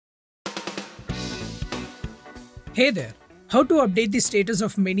Hey there! How to update the status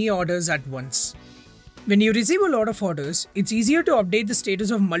of many orders at once? When you receive a lot of orders, it's easier to update the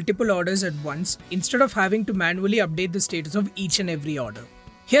status of multiple orders at once instead of having to manually update the status of each and every order.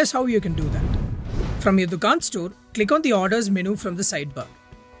 Here's how you can do that. From your Dukaan store, click on the orders menu from the sidebar.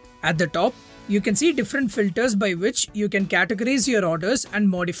 At the top, you can see different filters by which you can categorize your orders and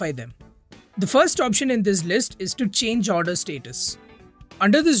modify them. The first option in this list is to change order status.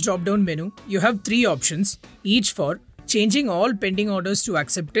 Under this drop-down menu, you have three options, each for changing all pending orders to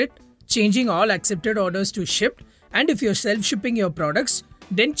accepted, changing all accepted orders to shipped, and if you're self-shipping your products,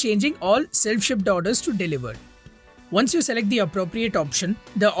 then changing all self-shipped orders to delivered. Once you select the appropriate option,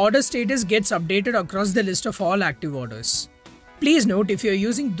 the order status gets updated across the list of all active orders. Please note, if you're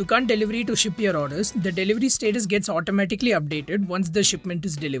using Dukaan delivery to ship your orders, the delivery status gets automatically updated once the shipment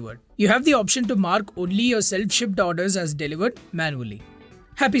is delivered. You have the option to mark only your self-shipped orders as delivered manually.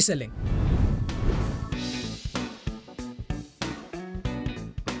 Happy selling!